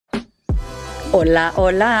Hola,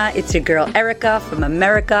 hola, it's your girl Erica from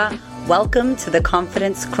America. Welcome to the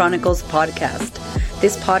Confidence Chronicles podcast.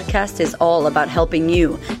 This podcast is all about helping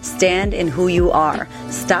you stand in who you are.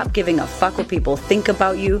 Stop giving a fuck what people think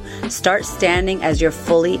about you. Start standing as your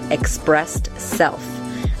fully expressed self.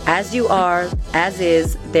 As you are, as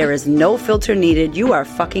is, there is no filter needed. You are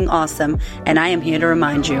fucking awesome, and I am here to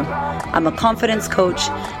remind you. I'm a confidence coach,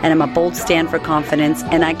 and I'm a bold stand for confidence,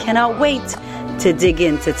 and I cannot wait to dig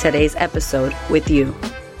into today's episode with you.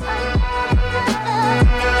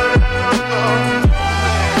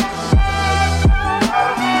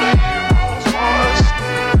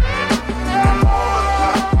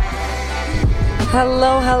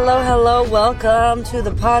 Hello. Welcome to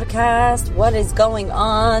the podcast. What is going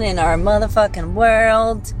on in our motherfucking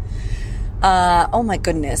world? Oh my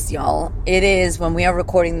goodness, y'all. It is, when we are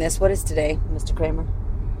recording this, what is today, Mr. Kramer?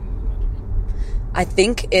 I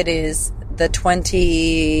think it is the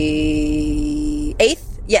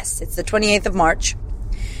 28th. Yes, it's the 28th of March,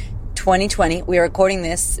 2020. We are recording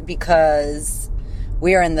this because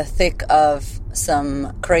we are in the thick of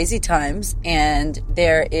some crazy times, and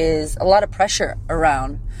there is a lot of pressure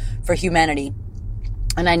around for humanity.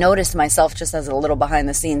 And I noticed myself, just as a little behind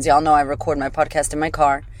the scenes, y'all know I record my podcast in my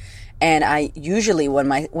car, and I usually, when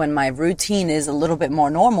my routine is a little bit more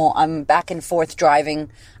normal, I'm back and forth driving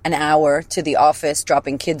an hour to the office,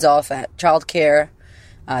 dropping kids off at childcare,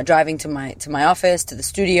 driving to my office, to the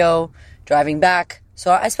studio, driving back.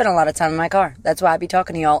 So I spend a lot of time in my car. That's why I be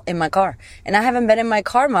talking to y'all in my car. And I haven't been in my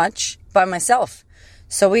car much by myself.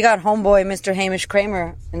 So we got homeboy Mr. Hamish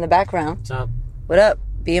Kramer in the background. What's up? What up?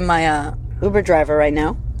 Being my Uber driver right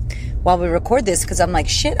now while we record this, because I'm like,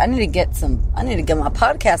 shit, I need to get my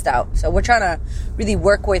podcast out. So we're trying to really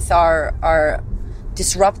work with our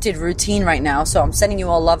disrupted routine right now. So I'm sending you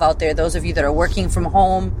all love out there. Those of you that are working from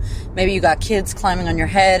home, maybe you got kids climbing on your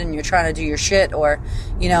head and you're trying to do your shit, or,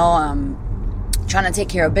 trying to take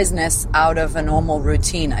care of business out of a normal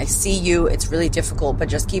routine. I see you. It's really difficult, but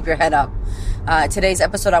just keep your head up. Today's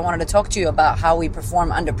episode, I wanted to talk to you about how we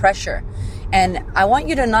perform under pressure. And I want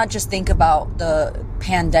you to not just think about the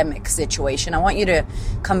pandemic situation. I want you to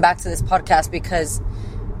come back to this podcast because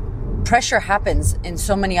pressure happens in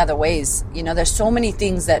so many other ways. There's so many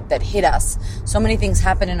things that hit us. So many things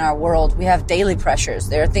happen in our world. We have daily pressures.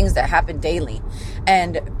 There are things that happen daily.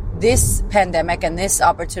 And this pandemic and this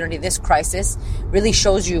opportunity, this crisis, really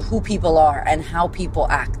shows you who people are and how people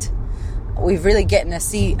act. We've really getting to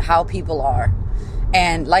see how people are.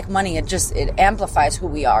 And like money, it amplifies who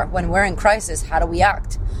we are. When we're in crisis, how do we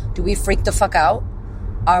act? Do we freak the fuck out?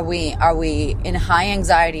 Are we in high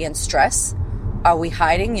anxiety and stress? Are we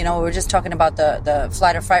hiding? We were just talking about the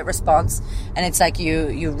flight or fight response. And it's like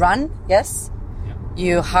you run, yes? Yeah.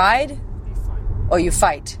 You hide, or you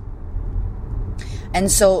fight. And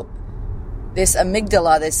so this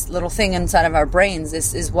amygdala, this little thing inside of our brains,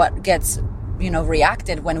 this is what gets,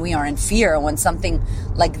 reacted when we are in fear, when something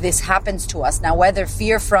like this happens to us. Now, whether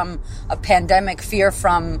fear from a pandemic, fear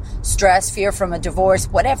from stress, fear from a divorce,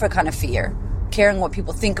 whatever kind of fear, caring what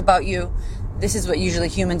people think about you, this is what usually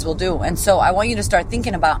humans will do. And so I want you to start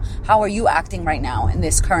thinking about, how are you acting right now in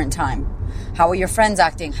this current time? How are your friends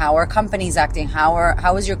acting? How are companies acting?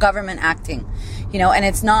 How is your government acting? And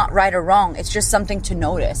it's not right or wrong. It's just something to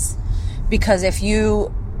notice. Because if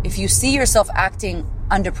you see yourself acting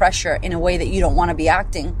under pressure in a way that you don't want to be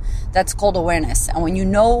acting, that's called awareness. And when you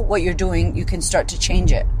know what you're doing, you can start to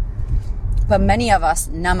change it. But many of us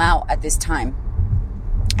numb out at this time.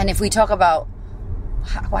 And if we talk about,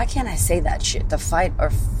 why can't I say that shit? The fight or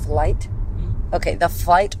flight? Okay, the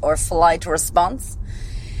fight or flight response.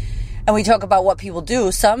 And we talk about what people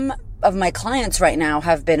do. Some of my clients right now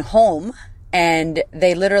have been home and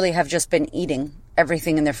they literally have just been eating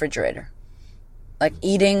everything in the refrigerator. Like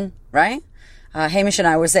eating, right? Hamish and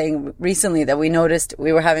I were saying recently that we noticed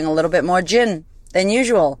we were having a little bit more gin than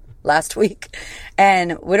usual last week.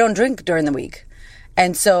 And we don't drink during the week.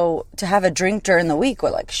 And so to have a drink during the week,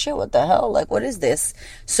 we're like, shit, what the hell? Like, what is this?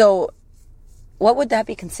 So what would that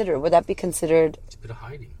be considered? Would that be considered? It's a bit of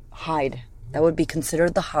hiding. Hide. That would be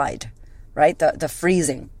considered the hide, right? The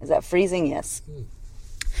freezing. Is that freezing? Yes.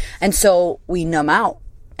 And so we numb out.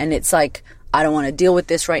 And it's like, I don't want to deal with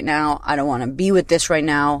this right now. I don't want to be with this right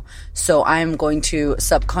now. So I'm going to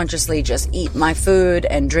subconsciously just eat my food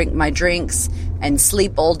and drink my drinks and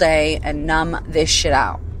sleep all day and numb this shit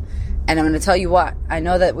out. And I'm going to tell you what, I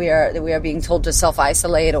know that we are being told to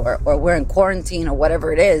self-isolate or we're in quarantine or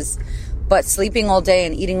whatever it is, but sleeping all day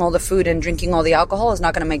and eating all the food and drinking all the alcohol is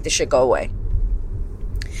not going to make the shit go away.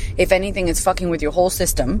 If anything, it's fucking with your whole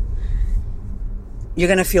system. You're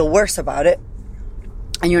going to feel worse about it.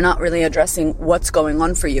 and you're not really addressing what's going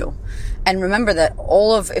on for you. And remember that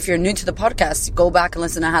if you're new to the podcast, go back and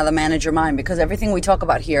listen to How to Manage Your Mind, because everything we talk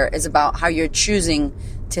about here is about how you're choosing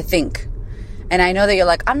to think. And I know that you're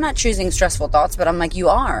like, I'm not choosing stressful thoughts, but I'm like, you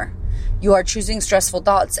are. You are choosing stressful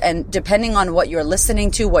thoughts. And depending on what you're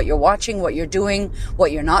listening to, what you're watching, what you're doing,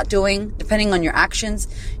 what you're not doing, depending on your actions,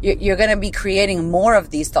 you're going to be creating more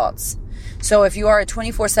of these thoughts. So if you are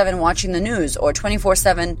 24/7 watching the news, or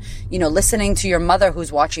 24/7, listening to your mother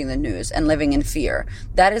who's watching the news and living in fear,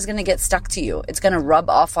 that is going to get stuck to you. It's going to rub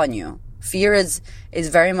off on you. Fear is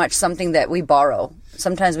very much something that we borrow.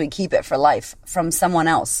 Sometimes we keep it for life from someone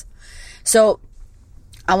else. So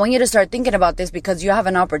I want you to start thinking about this, because you have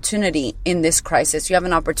an opportunity in this crisis. You have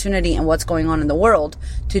an opportunity in what's going on in the world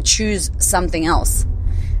to choose something else.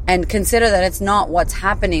 And consider that it's not what's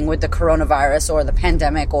happening with the coronavirus or the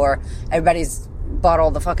pandemic or everybody's bought all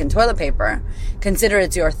the fucking toilet paper. Consider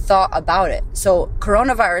it's your thought about it. So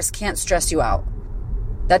coronavirus can't stress you out.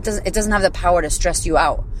 It doesn't have the power to stress you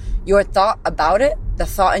out. Your thought about it, the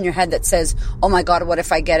thought in your head that says, oh my God, what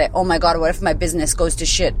if I get it? Oh my God, what if my business goes to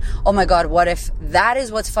shit? Oh my God, what if? That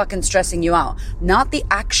is what's fucking stressing you out, not the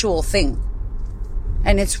actual thing.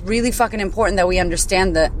 And it's really fucking important that we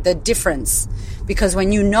understand the difference, because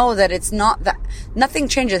when you know that it's not that, nothing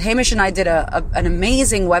changes. Hamish and I did an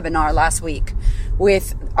amazing webinar last week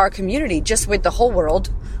with our community, just with the whole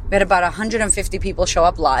world. We had about 150 people show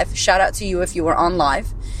up live. Shout out to you if you were on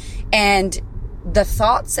live. And the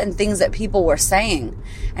thoughts and things that people were saying.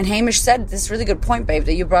 And Hamish said this really good point, babe,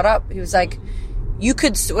 that you brought up. He was like, what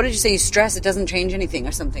did you say? You stress, it doesn't change anything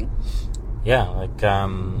or something. Yeah, like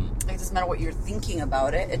it doesn't matter what you're thinking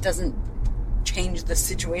about it. It doesn't change the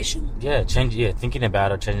situation. Thinking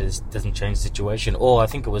about it doesn't change the situation. Or I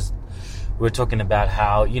think we were talking about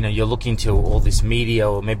how, you're looking to all this media,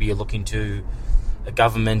 or maybe you're looking to a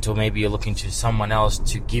government, or maybe you're looking to someone else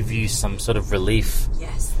to give you some sort of relief.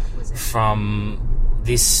 Yes, that was it. From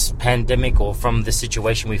this pandemic, or from the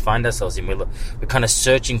situation we find ourselves in. We're kind of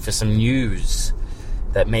searching for some news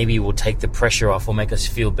that maybe will take the pressure off or make us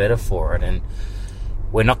feel better for it. And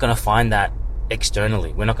we're not going to find that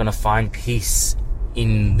externally. We're not going to find peace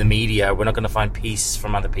in the media. We're not going to find peace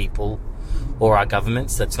from other people or our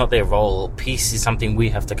governments. That's not their role. Peace is something we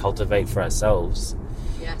have to cultivate for ourselves.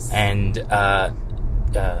 Yes. And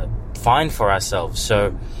find for ourselves.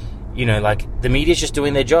 So, the media's just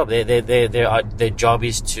doing their job. Their job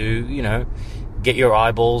is to, get your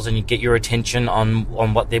eyeballs and get your attention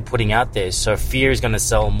on what they're putting out there. So fear is going to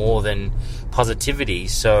sell more than positivity.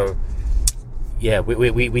 So yeah,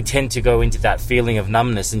 we tend to go into that feeling of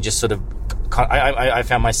numbness and just sort of, I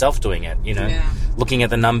found myself doing it, looking at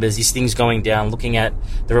the numbers, is things going down, looking at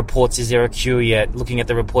the reports, is there a cure yet? Looking at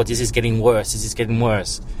the reports, is this getting worse? Is this getting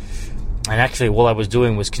worse? And actually all I was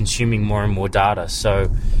doing was consuming more and more data. So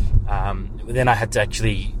then I had to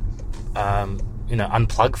actually,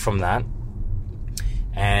 unplug from that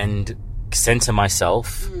and center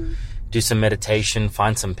myself, do some meditation,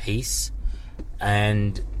 find some peace.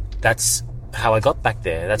 And that's how I got back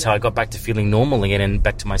there. That's how I got back to feeling normal again and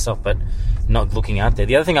back to myself, but not looking out there.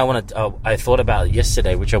 The other thing I thought about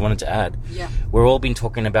yesterday, which I wanted to add, we're all been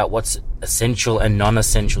talking about what's essential and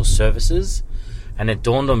non-essential services. And it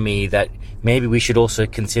dawned on me that maybe we should also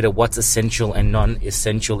consider what's essential and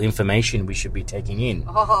non-essential information we should be taking in.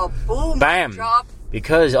 Oh, boom. Bam. Drop.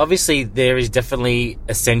 Because obviously there is definitely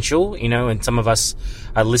essential, and some of us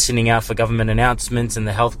are listening out for government announcements and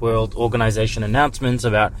the Health World Organization announcements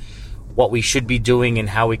about what we should be doing and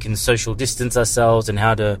how we can social distance ourselves and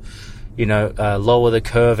how to, lower the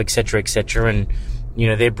curve, etc., etc. And,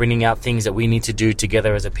 they're bringing out things that we need to do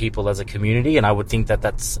together as a people, as a community. And I would think that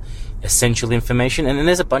that's essential information. And then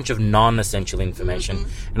there's a bunch of non-essential information.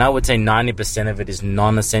 Mm-hmm. And I would say 90% of it is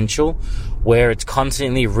non-essential, where it's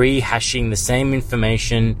constantly rehashing the same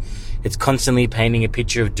information. It's constantly painting a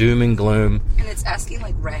picture of doom and gloom. And it's asking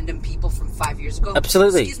random people from 5 years ago.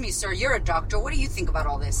 Absolutely. Excuse me, sir, you're a doctor. What do you think about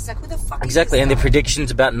all this? It's like, who the fuck exactly. is this And guy? their predictions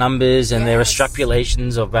about numbers and their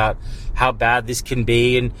extrapolations about how bad this can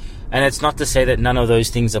be. And it's not to say that none of those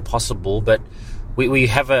things are possible, but we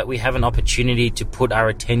have an opportunity to put our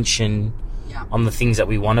attention on the things that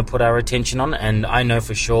we want to put our attention on. And I know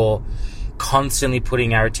for sure, constantly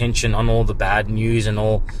putting our attention on all the bad news and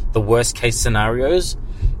all the worst case scenarios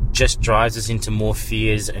just drives us into more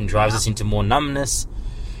fears and drives us into more numbness.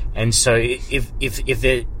 And so if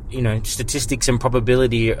the statistics and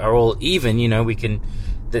probability are all even, we can,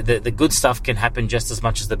 the good stuff can happen just as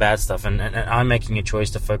much as the bad stuff. And I'm making a choice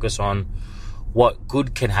to focus on what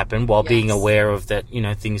good can happen while being aware of that,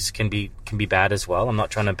 things can be bad as well. I'm not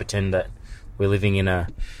trying to pretend that we're living in a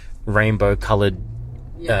rainbow colored,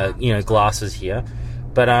 glasses here.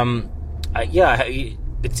 But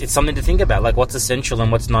it's something to think about. Like, what's essential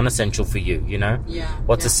and what's non-essential for you, you know? Yeah.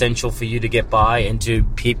 What's essential for you to get by and to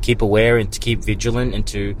keep aware and to keep vigilant and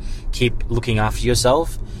to keep looking after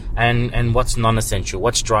yourself, and what's non-essential?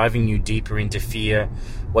 What's driving you deeper into fear?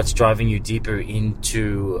 What's driving you deeper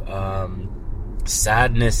into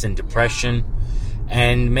sadness and depression?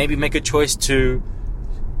 And maybe make a choice to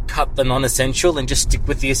cut the non-essential and just stick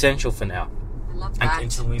with the essential for now. Love that.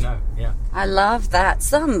 Until we know. Yeah. I love that.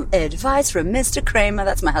 Some advice from Mr. Kramer.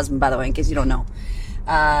 That's my husband, by the way, in case you don't know.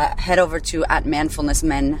 Head over to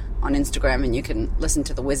 @manfulnessmen on Instagram and you can listen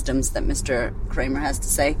to the wisdoms that Mr. Kramer has to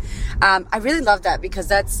say. I really love that because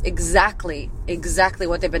that's exactly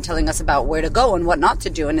what they've been telling us about where to go and what not to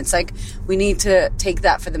do. And it's like, we need to take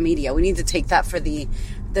that for the media. We need to take that for the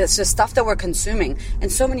stuff that we're consuming.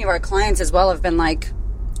 And so many of our clients as well have been like,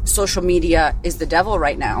 social media is the devil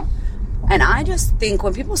right now. And I just think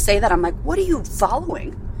when people say that, I'm like, what are you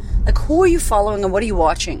following? Like, who are you following and what are you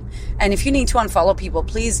watching? And if you need to unfollow people,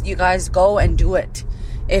 please, you guys, go and do it.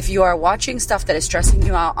 If you are watching stuff that is stressing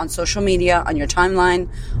you out on social media, on your timeline,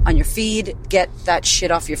 on your feed, get that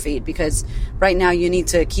shit off your feed, because right now you need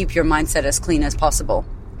to keep your mindset as clean as possible.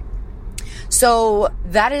 So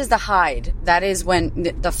that is the hide. That is when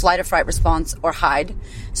the flight or fright response, or hide.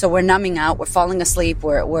 So we're numbing out, we're falling asleep,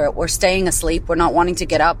 we're staying asleep, we're not wanting to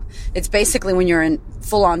get up. It's basically when you're in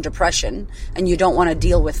full-on depression and you don't want to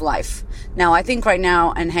deal with life. Now, I think right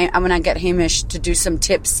now, and I'm going to get Hamish to do some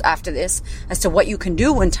tips after this as to what you can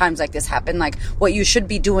do when times like this happen, like what you should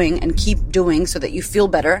be doing and keep doing so that you feel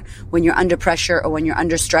better when you're under pressure or when you're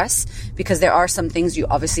under stress, because there are some things you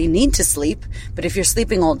obviously need to sleep, but if you're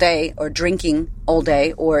sleeping all day or drinking all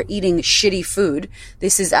day or eating shitty food,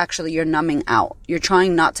 this is actually you're numbing out. You're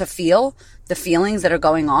trying not to feel the feelings that are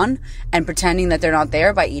going on and pretending that they're not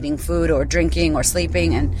there by eating food or drinking or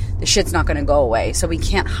sleeping, and the shit's not going to go away. So we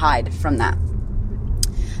can't hide from that.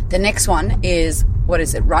 The next one is, what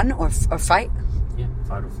is it, run or fight? Yeah,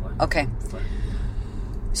 fight or flight. Okay. Fight.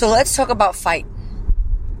 So let's talk about fight.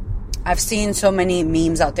 I've seen so many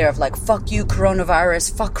memes out there of like, fuck you,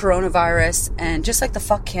 coronavirus, fuck coronavirus, and just like the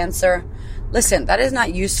fuck cancer. Listen, that is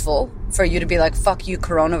not useful for you to be like, fuck you,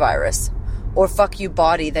 coronavirus, or fuck you,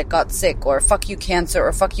 body that got sick, or fuck you, cancer,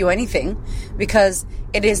 or fuck you, anything, because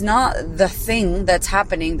it is not the thing that's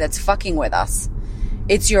happening that's fucking with us.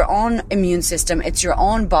 It's your own immune system. It's your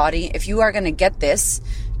own body. If you are going to get this,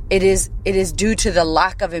 it is due to the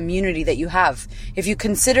lack of immunity that you have. If you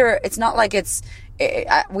consider, it's not like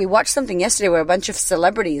we watched something yesterday where a bunch of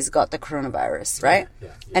celebrities got the coronavirus, right? Yeah.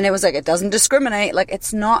 And it was like, it doesn't discriminate. Like,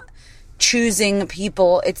 it's not choosing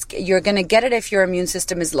people. You're going to get it if your immune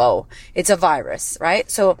system is low. It's a virus,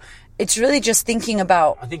 right? So it's really just thinking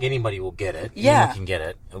about... I think anybody will get it. Yeah. Anyone can get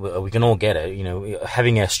it. We can all get it. You know,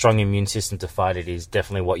 having a strong immune system to fight it is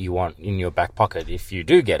definitely what you want in your back pocket if you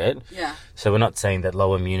do get it. Yeah. So we're not saying that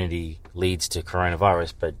low immunity leads to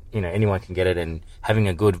coronavirus, but, you know, anyone can get it, and having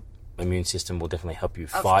a good immune system will definitely help you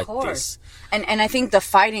fight this. And I think the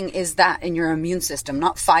fighting is that in your immune system,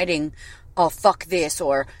 not fighting, oh, fuck this,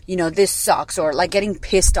 or, you know, this sucks, or like getting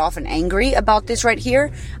pissed off and angry about this right here,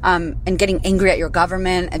 and getting angry at your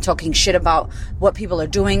government and talking shit about what people are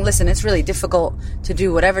doing. Listen, it's really difficult to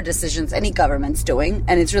do whatever decisions any government's doing,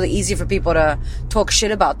 and it's really easy for people to talk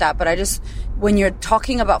shit about that. But when you're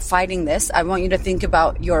talking about fighting this, I want you to think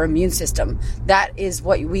about your immune system. That is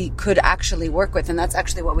what we could actually work with, and that's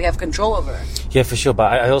actually what we have control over. Yeah, for sure.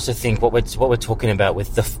 But I also think what we're talking about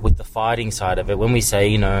with the fighting side of it, when we say,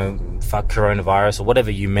 you know, fuck coronavirus or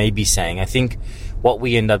whatever you may be saying, I think what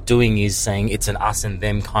we end up doing is saying it's an us and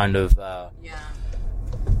them kind of like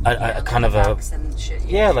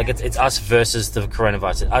it's us versus the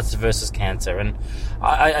coronavirus, it's us versus cancer. And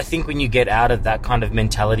I think when you get out of that kind of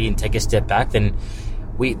mentality and take a step back, then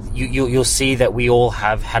you'll see that we all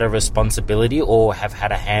have had a responsibility or have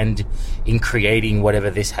had a hand in creating whatever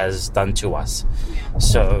this has done to us.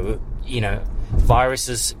 So, you know,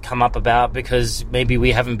 viruses come up about because maybe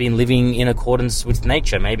we haven't been living in accordance with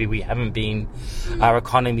nature. Maybe we haven't been, our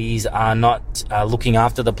economies are not looking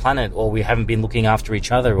after the planet, or we haven't been looking after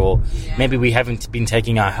each other, or maybe we haven't been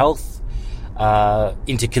taking our health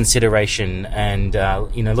into consideration, and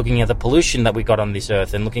you know, looking at the pollution that we got on this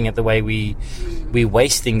earth, and looking at the way we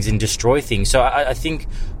waste things and destroy things. So I think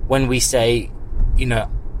when we say, you know,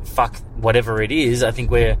 fuck whatever it is, I think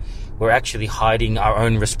we're actually hiding our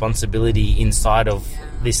own responsibility inside of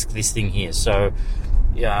this thing here. So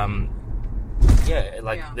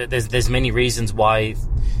there's many reasons why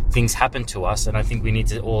things happen to us, and I think we need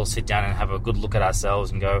to all sit down and have a good look at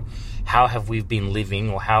ourselves and go, how have we been living,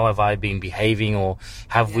 or how have I been behaving, or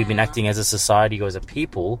have we been acting as a society or as a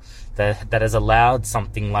people that has allowed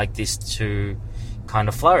something like this to kind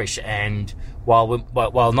of flourish. And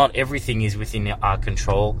while not everything is within our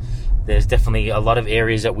control, there's definitely a lot of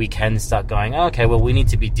areas that we can start going, oh, okay, well, we need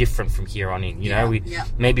to be different from here on in.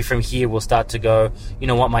 Maybe from here we'll start to go, you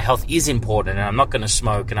know what, my health is important, and I'm not going to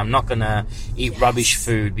smoke, and I'm not going to eat rubbish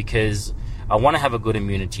food because I want to have a good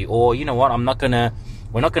immunity. Or, you know what, we're not going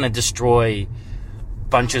to destroy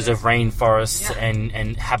bunches of rainforests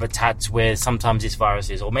and habitats where sometimes this virus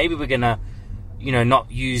is. Or maybe we're going to,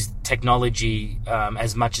 not use technology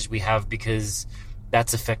as much as we have because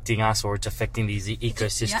that's affecting us, or it's affecting these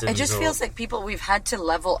ecosystems. It just feels like we've had to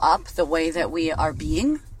level up the way that we are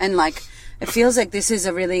being. And it feels like this is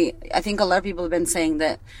I think a lot of people have been saying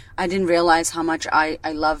that I didn't realize how much I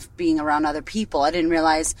love being around other people. I didn't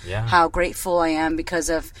realize how grateful I am because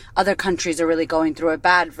of other countries are really going through it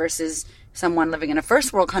bad versus someone living in a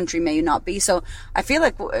first world country may not be. So I feel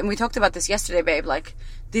like, and we talked about this yesterday, babe,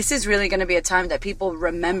 this is really going to be a time that people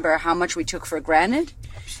remember how much we took for granted.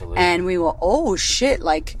 Absolutely. And we will, oh shit,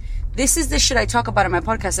 this is the shit I talk about in my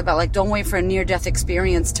podcast about, don't wait for a near-death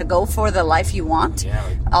experience to go for the life you want. Yeah.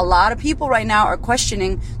 A lot of people right now are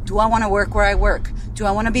questioning, do I want to work where I work? Do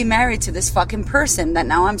I want to be married to this fucking person that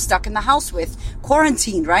now I'm stuck in the house with,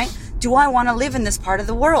 quarantined, right? Do I want to live in this part of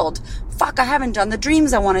the world? Fuck, I haven't done the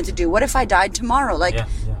dreams I wanted to do. What if I died tomorrow?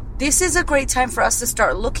 This is a great time for us to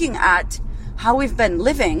start looking at how we've been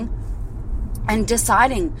living and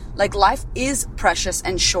deciding, life is precious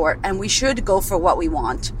and short, and we should go for what we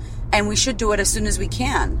want, and we should do it as soon as we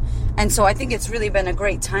can. And so I think it's really been a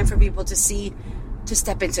great time for people to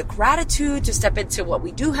step into gratitude, to step into what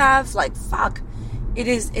we do have. Fuck, it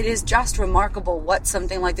is just remarkable what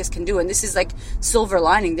something like this can do. And this is silver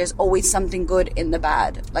lining. There's always something good in the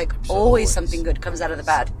bad. Always something good comes out of the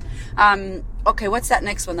bad. Okay, what's that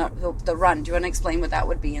next one? The run. Do you want to explain what that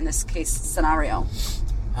would be in this case scenario?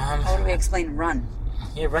 How do we explain run?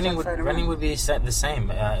 Yeah, running would be the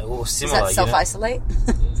same or similar. Is that self-isolate?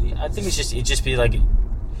 I think it'd just be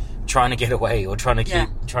trying to get away, or trying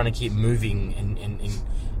to keep moving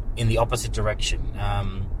in the opposite direction.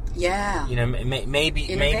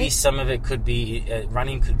 Maybe some of it could be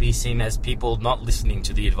running could be seen as people not listening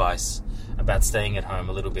to the advice about staying at home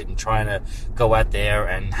a little bit and trying to go out there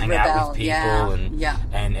and hang out with people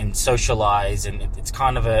and socialize, and it's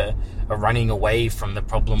kind of a running away from the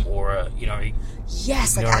problem, or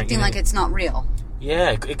acting like it's not real.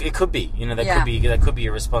 Yeah, it could be. That could be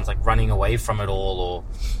a response, running away from it all,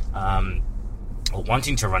 or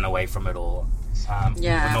wanting to run away from it all, but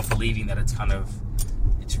not believing that it's kind of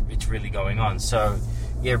it's really going on. So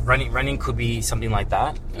running could be something like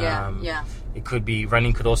that. It could be,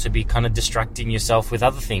 running could also be kind of distracting yourself with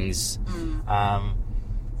other things,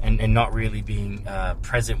 and not really being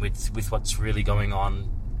present with what's really going on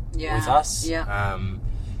with us.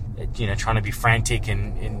 Trying to be frantic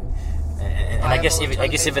and I guess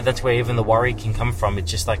if that's where even the worry can come from.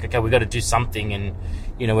 It's just okay, we got to do something, and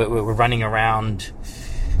we're running around.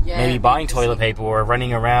 Maybe buying toilet paper, or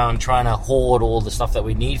running around trying to hoard all the stuff that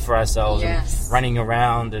we need for ourselves, and running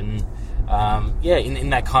around and in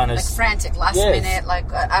that kind of frantic last minute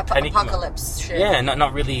apocalypse shit.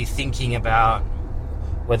 Not really thinking about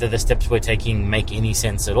whether the steps we're taking make any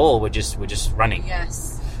sense at all. We're just running,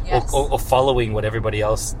 or following what everybody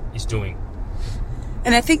else is doing.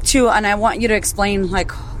 And I think too, and I want you to explain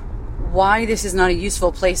why this is not a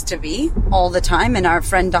useful place to be all the time. And our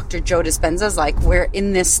friend Dr. Joe Dispenza's we're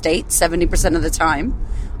in this state 70% of the time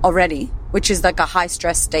already, which is a high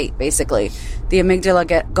stress state, basically. The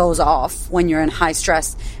amygdala goes off when you're in high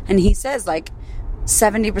stress. And he says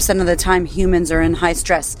 70% of the time humans are in high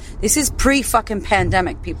stress. This is pre-fucking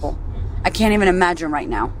pandemic, people. I can't even imagine right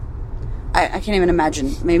now. I can't even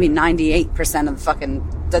imagine. Maybe 98% of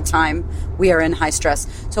the time we are in high stress.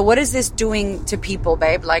 So what is this doing to people,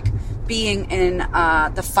 babe? Being in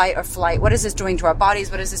the fight or flight. What is this doing to our bodies?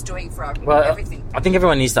 What is this doing for our everything? I think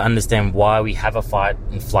everyone needs to understand why we have a fight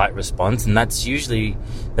and flight response, and that's usually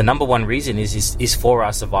the number one reason is for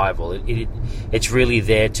our survival. It's really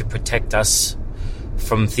there to protect us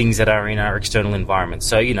from things that are in our external environment.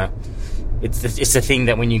 So it's the thing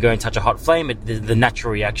that when you go and touch a hot flame, the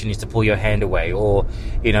natural reaction is to pull your hand away, or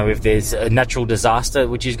if there's a natural disaster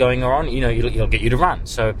which is going on, it'll get you to run.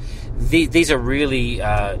 So these are really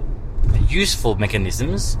useful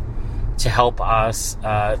mechanisms to help us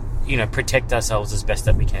protect ourselves as best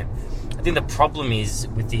that we can. I think the problem is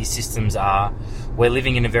with these systems we're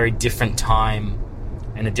living in a very different time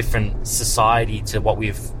and a different society to what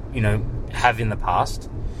we've, have in the past.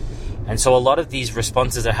 And so a lot of these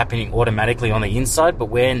responses are happening automatically on the inside, but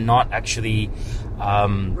we're not actually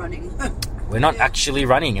running. We're not actually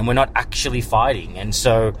running, and we're not actually fighting. And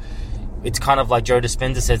so it's kind of like Joe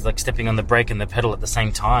Dispenza says, like stepping on the brake and the pedal at the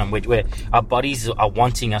same time, where our bodies are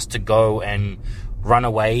wanting us to go and run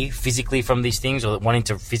away physically from these things, or wanting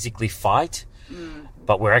to physically fight,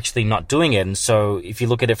 but we're actually not doing it. And so if you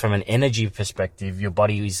look at it from an energy perspective, your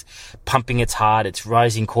body is pumping its heart, it's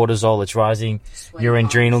rising cortisol, it's rising your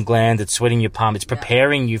adrenal glands, it's sweating your palm, it's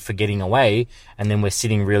preparing you for getting away, and then we're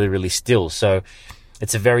sitting really, really still. So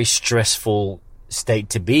it's a very stressful state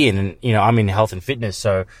to be in. And, I'm in health and fitness,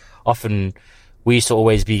 so often we used to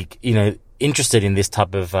always be, interested in this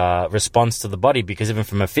type of response to the body, because even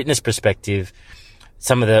from a fitness perspective,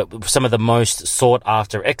 some of the most sought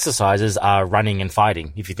after exercises are running and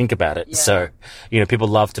fighting, if you think about it. Yeah. So, people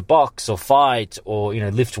love to box or fight or,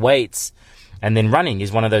 lift weights, and then running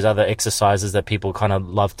is one of those other exercises that people kind of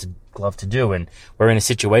love to do. And we're in a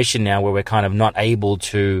situation now where we're kind of not able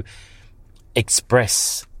to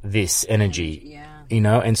express this energy,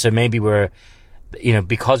 and so maybe we're,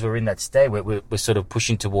 because we're in that state, we're sort of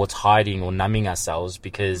pushing towards hiding or numbing ourselves,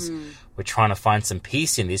 because we're trying to find some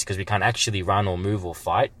peace in this, because we can't actually run or move or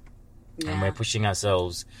fight. Yeah. And we're pushing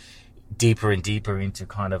ourselves deeper and deeper into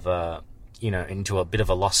kind of into a bit of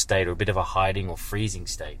a lost state, or a bit of a hiding or freezing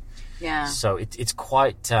state. Yeah. So it's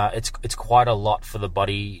quite a lot for the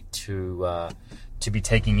body to be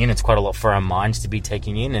taking in. It's quite a lot for our minds to be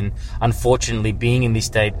taking in, and unfortunately being in this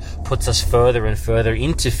state puts us further and further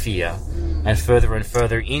into fear and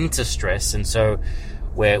further into stress. And so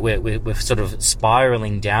we're sort of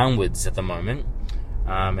spiraling downwards at the moment,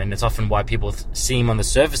 and it's often why people seem on the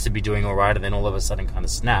surface to be doing all right, and then all of a sudden kind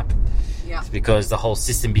of snap. It's because the whole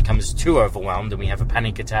system becomes too overwhelmed, and we have a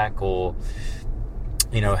panic attack, or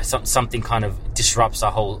something kind of disrupts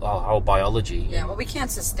our whole biology. Yeah, well, we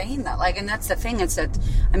can't sustain that. And that's the thing. It's that,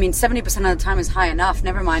 70% of the time is high enough.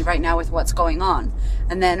 Never mind right now with what's going on.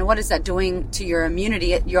 And then what is that doing to your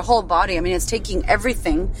immunity, your whole body? It's taking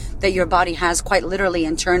everything that your body has, quite literally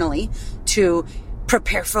internally, to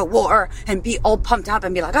prepare for war and be all pumped up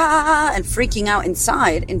and be like, and freaking out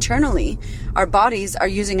inside. Internally, our bodies are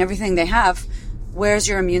using everything they have. Where's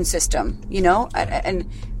your immune system? And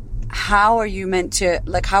how are you meant to,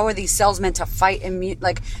 how are these cells meant to fight,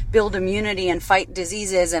 build immunity and fight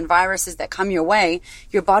diseases and viruses that come your way?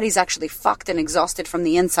 Your body's actually fucked and exhausted from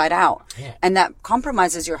the inside out. Yeah. And that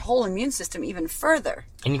compromises your whole immune system even further.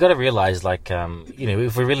 And you got to realize,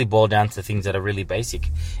 if we really boil down to things that are really basic,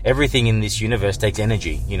 everything in this universe takes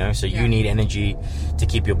energy, so you need energy to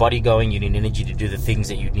keep your body going. You need energy to do the things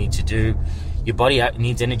that you need to do. Your body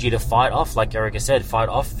needs energy to fight off, like Erica said, fight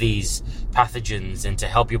off these pathogens, and to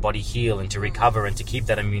help your body heal and to recover and to keep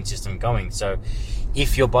that immune system going. So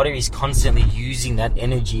if your body is constantly using that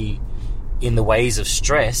energy in the ways of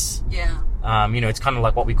stress, it's kind of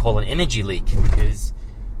like what we call an energy leak, because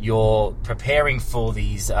you're preparing for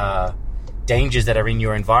these dangers that are in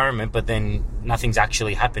your environment, but then nothing's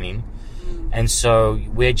actually happening. And so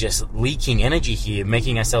we're just leaking energy here,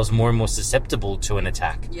 making ourselves more and more susceptible to an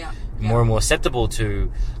attack. More and more susceptible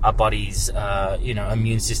to our body's,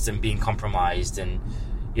 immune system being compromised. And,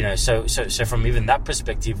 so from even that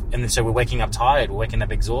perspective, and then so we're waking up tired, we're waking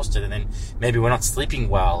up exhausted, and then maybe we're not sleeping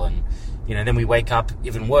well, and, then we wake up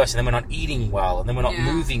even worse, and then we're not eating well, and then we're not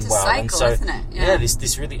moving well. Cycle, and so, isn't it?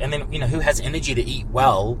 This really, and then, who has energy to eat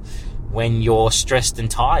well when you're stressed and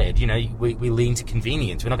tired? We lean to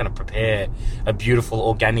convenience. We're not going to prepare a beautiful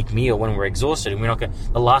organic meal when we're exhausted. And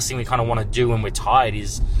the last thing we kind of want to do when we're tired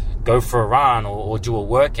is go for a run or do a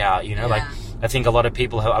workout, I think a lot of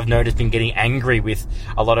people I've noticed been getting angry with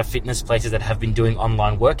a lot of fitness places that have been doing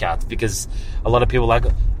online workouts, because a lot of people are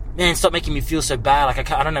like, man, stop making me feel so bad.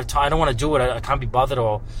 I don't have time. I don't want to do it. I can't be bothered.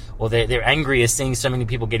 Or they're angry at seeing so many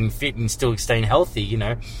people getting fit and still staying healthy,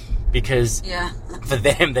 because for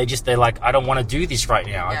them, they're like, I don't want to do this right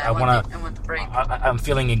now. I want the break. I'm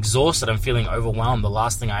feeling exhausted. I'm feeling overwhelmed. The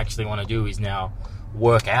last thing I actually want to do is now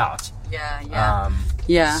work out.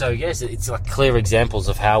 So yes, it's like clear examples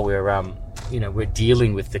of how we're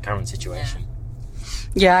dealing with the current situation.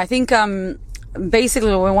 I think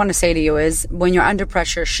basically what we want to say to you is, when you're under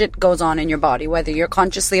pressure, shit goes on in your body, whether you're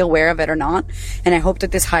consciously aware of it or not. And I hope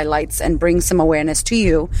that this highlights and brings some awareness to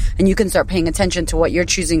you, and you can start paying attention to what you're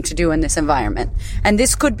choosing to do in this environment. And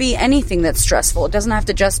this could be anything that's stressful. It doesn't have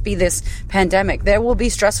to just be this pandemic. There will be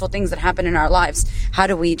stressful things that happen in our lives. How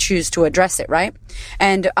do we choose to address it, right?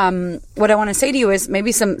 And what I want to say to you is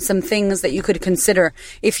maybe some things that you could consider.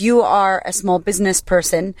 If you are a small business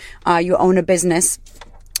person, you own a business,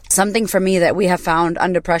 something for me that we have found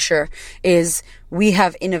under pressure is we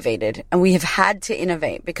have innovated, and we have had to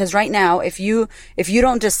innovate, because right now, if you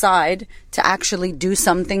don't decide to actually do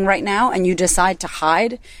something right now, and you decide to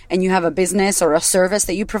hide, and you have a business or a service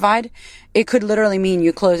that you provide, it could literally mean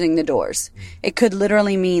you closing the doors. It could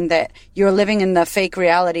literally mean that you're living in the fake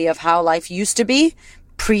reality of how life used to be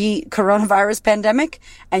pre-coronavirus pandemic,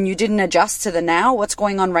 and you didn't adjust to the now, what's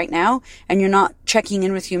going on right now, and you're not checking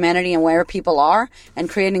in with humanity and where people are and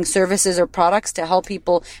creating services or products to help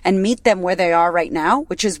people and meet them where they are right now,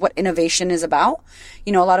 which is what innovation is about.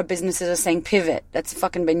 You know, a lot of businesses are saying pivot. That's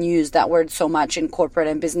fucking been used, that word, so much in corporate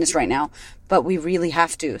and business right now, but we really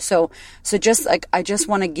have to. So just like, I just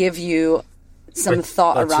want to give you some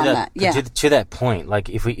thought around that. Yeah. To that point, like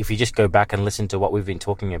if you just go back and listen to what we've been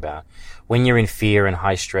talking about, when you're in fear and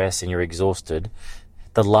high stress and you're exhausted,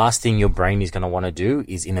 the last thing your brain is going to want to do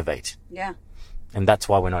is innovate. Yeah. And that's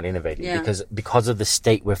why we're not innovating, because of the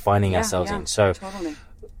state we're finding ourselves in. So totally.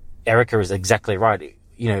 Erica is exactly right.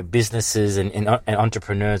 You know, businesses and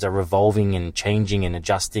entrepreneurs are revolving and changing and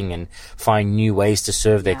adjusting and find new ways to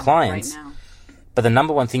serve their clients. Right now. But the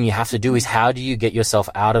number one thing you have to do is, how do you get yourself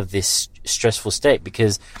out of this stressful state?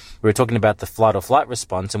 Because we were talking about the flight or flight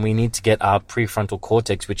response, and we need to get our prefrontal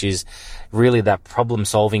cortex, which is really that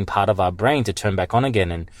problem-solving part of our brain, to turn back on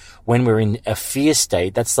again. And when we're in a fear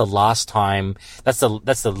state, that's the last time, that's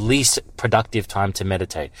the least productive time to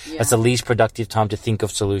meditate. Yeah. That's the least productive time to think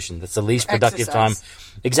of solutions. That's the least productive time.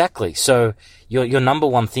 Exactly. So your number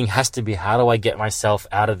one thing has to be, how do I get myself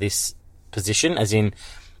out of this position? As in,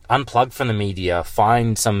 unplug from the media,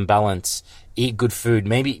 find some balance, eat good food.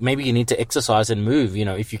 Maybe you need to exercise and move, you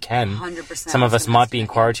know, if you can. 100%. Some of us might be in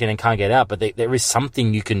quarantine and can't get out, but there is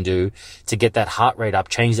something you can do to get that heart rate up,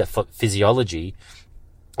 change that physiology,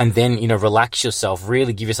 and then, you know, relax yourself,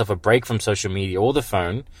 really give yourself a break from social media or the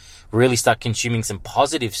phone, really start consuming some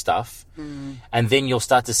positive stuff, and then you'll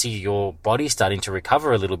start to see your body starting to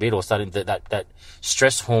recover a little bit, or starting that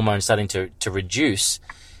stress hormone starting to reduce.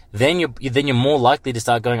 Then you're more likely to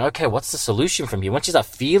start going, okay, what's the solution from here? Once you start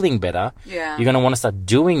feeling better, you're going to want to start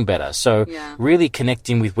doing better. So really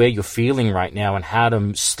connecting with where you're feeling right now and how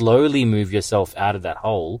to slowly move yourself out of that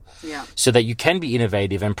hole, so that you can be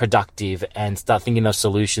innovative and productive and start thinking of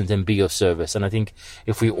solutions and be of service. And I think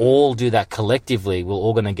if we all do that collectively, we're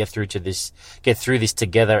all going to get through this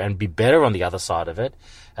together and be better on the other side of it,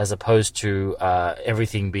 as opposed to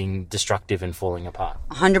everything being destructive and falling apart.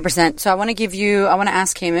 100%. So I want to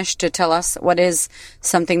ask Hamish to tell us what is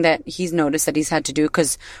something that he's noticed that he's had to do,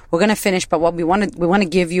 because we're going to finish, but what we want to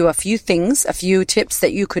give you a few things, a few tips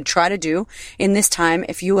that you could try to do in this time.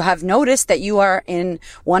 If you have noticed that you are in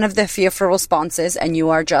one of the fearful responses and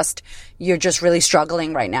you're just really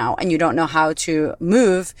struggling right now and you don't know how to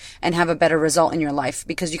move and have a better result in your life,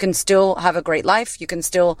 because you can still have a great life. You can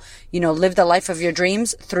still, you know, live the life of your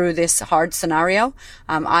dreams through this hard scenario.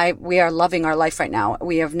 We are loving our life right now.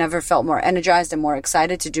 We have never felt more energized and more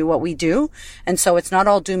excited to do what we do. And so it's not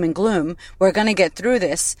all doom and gloom. We're going to get through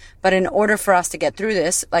this. But in order for us to get through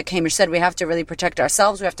this, like Hamish said, we have to really protect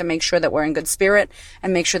ourselves. We have to make sure that we're in good spirit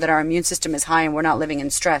and make sure that our immune system is high and we're not living in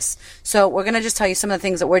stress. So we're going to just tell you some of the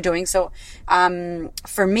things that we're doing. So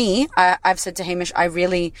for me, I've said to Hamish,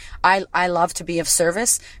 I love to be of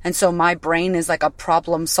service. And so my brain is like a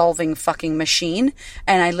problem solving fucking machine.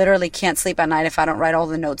 And I literally can't sleep at night if I don't write all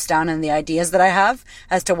the notes down and the ideas that I have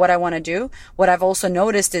as to what I want to do. What I've also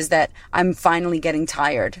noticed is that I'm finally getting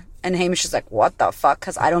tired. And Hamish is like, what the fuck?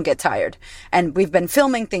 Because I don't get tired. And we've been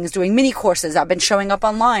filming things, doing mini courses. I've been showing up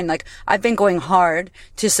online. Like, I've been going hard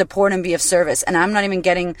to support and be of service. And I'm not even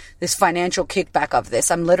getting this financial kickback of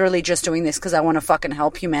this. I'm literally just doing this because I want to fucking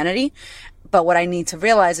help humanity. But what I need to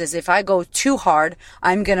realize is if I go too hard,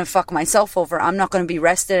 I'm going to fuck myself over. I'm not going to be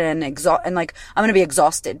rested and I'm going to be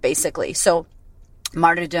exhausted, basically. So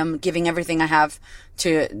martyrdom, giving everything I have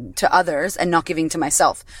to others and not giving to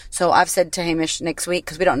myself. So I've said to Hamish next week,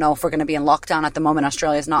 because we don't know if we're going to be in lockdown at the moment.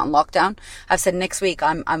 Australia's not in lockdown. I've said next week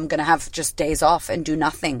I'm going to have just days off and do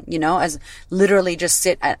nothing, you know, as literally just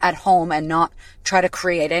sit at home and not try to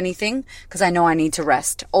create anything, because I know I need to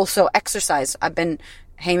rest. Also exercise.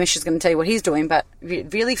 Hamish is going to tell you what he's doing, but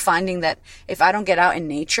really finding that if I don't get out in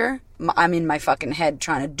nature, I'm in my fucking head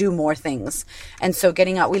trying to do more things. And so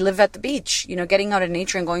getting out, we live at the beach, you know, getting out in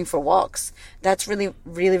nature and going for walks. That's really,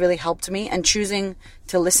 really, really helped me. And choosing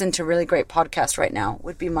to listen to really great podcasts right now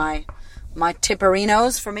would be my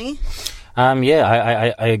tipperinos for me.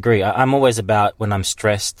 I agree. I'm always about, when I'm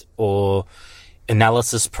stressed or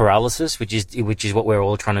analysis paralysis, which is what we're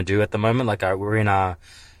all trying to do at the moment. Like we're in our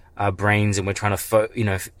brains and we're trying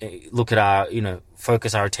to, look at our,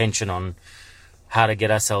 focus our attention on how to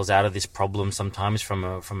get ourselves out of this problem sometimes from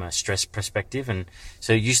a stress perspective. And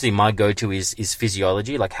so usually my go-to is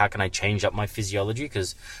physiology. Like, how can I change up my physiology?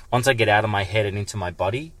 Because once I get out of my head and into my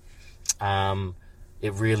body,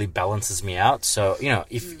 it really balances me out. So,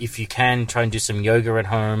 if you can, try and do some yoga at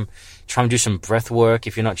home, try and do some breath work.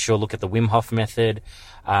 If you're not sure, look at the Wim Hof method.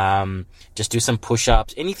 Just do some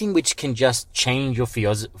push-ups. Anything which can just change your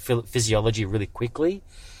physiology really quickly,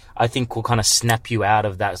 I think will kind of snap you out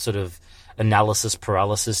of that sort of analysis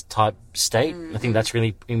paralysis type state. I think that's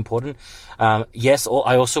really important. Yes,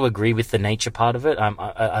 I also agree with the nature part of it.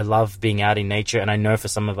 I love being out in nature, and I know for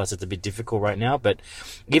some of us it's a bit difficult right now, but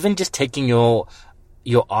even just taking your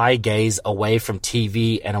eye gaze away from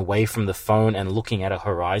TV and away from the phone and looking at a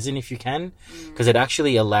horizon if you can, because it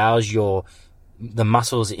actually allows the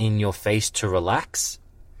muscles in your face to relax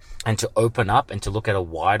and to open up and to look at a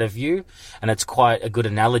wider view. And it's quite a good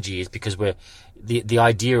analogy, is because the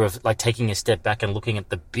idea of like taking a step back and looking at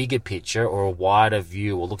the bigger picture or a wider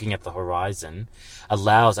view, or looking at the horizon,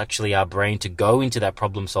 allows actually our brain to go into that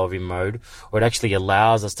problem solving mode, or it actually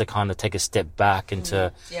allows us to kind of take a step back and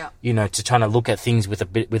to trying to look at things with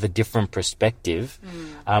a different perspective,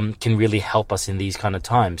 can really help us in these kind of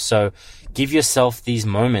times. So give yourself these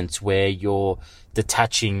moments where you're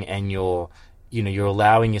detaching and you're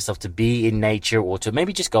allowing yourself to be in nature, or to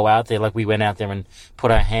maybe just go out there. Like we went out there and put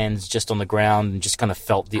our hands just on the ground and just kind of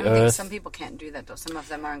felt the earth. Think some people can't do that though. Some of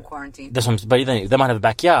them are in quarantine. But they might have a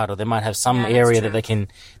backyard, or they might have some area that they can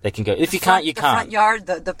go. If you can't, you can't. The front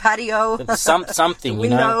yard, the patio, something, the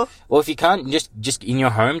window. Or if you can't, just in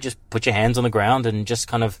your home, just put your hands on the ground and just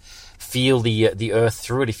kind of feel the earth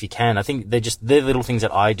through it if you can. I think they're little things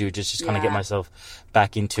that I do just kind of get myself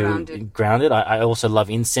back into grounded. I also love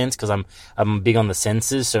incense because I'm big on the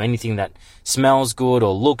senses. So anything that smells good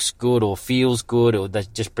or looks good or feels good, or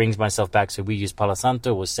that just brings myself back. So we use Palo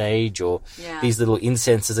Santo or sage or these little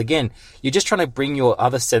incenses. Again, you're just trying to bring your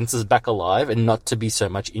other senses back alive and not to be so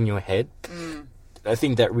much in your head. I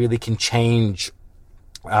think that really can change,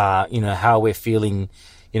 how we're feeling,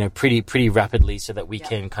 pretty rapidly, so that we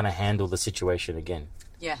can kind of handle the situation again.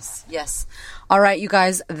 Yes. All right, you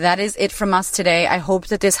guys, that is it from us today. I hope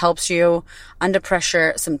that this helps you under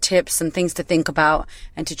pressure, some tips, some things to think about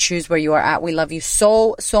and to choose where you are at. We love you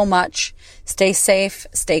so, so much. Stay safe,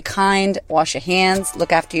 stay kind, wash your hands,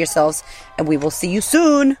 look after yourselves, and we will see you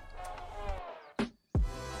soon.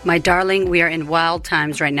 My darling, we are in wild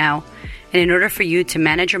times right now. And in order for you to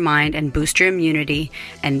manage your mind and boost your immunity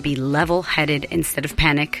and be level-headed instead of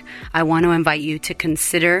panic, I want to invite you to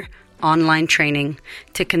consider online training,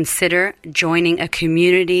 to consider joining a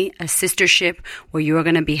community, a sistership where you are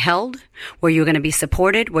going to be held, where you're going to be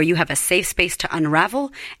supported, where you have a safe space to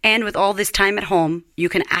unravel. And with all this time at home, you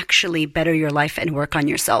can actually better your life and work on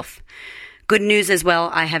yourself. Good news as well,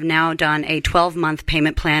 I have now done a 12-month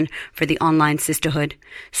payment plan for the online sisterhood.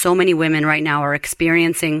 So many women right now are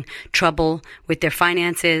experiencing trouble with their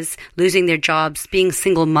finances, losing their jobs, being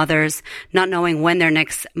single mothers, not knowing when their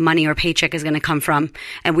next money or paycheck is going to come from.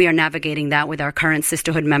 And we are navigating that with our current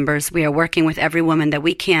sisterhood members. We are working with every woman that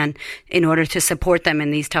we can in order to support them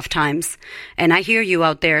in these tough times. And I hear you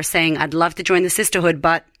out there saying, I'd love to join the sisterhood,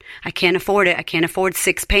 but I can't afford it. I can't afford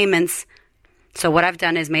 6 payments. So what I've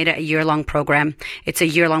done is made it a year-long program. It's a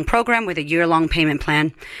year-long program with a year-long payment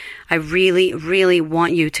plan. I really, really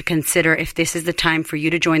want you to consider if this is the time for you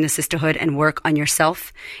to join the sisterhood and work on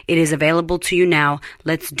yourself. It is available to you now.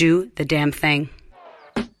 Let's do the damn thing.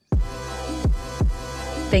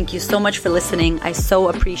 Thank you so much for listening. I so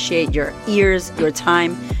appreciate your ears, your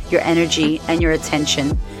time, your energy, and your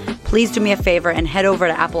attention. Please do me a favor and head over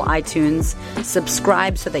to Apple iTunes,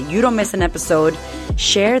 subscribe so that you don't miss an episode,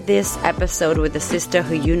 share this episode with a sister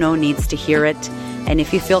who you know needs to hear it, and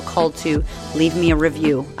if you feel called to, leave me a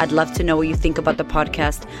review. I'd love to know what you think about the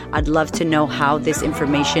podcast. I'd love to know how this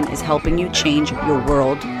information is helping you change your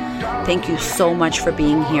world. Thank you so much for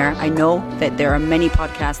being here. I know that there are many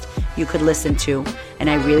podcasts you could listen to, and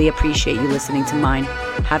I really appreciate you listening to mine.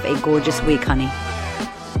 Have a gorgeous week, honey.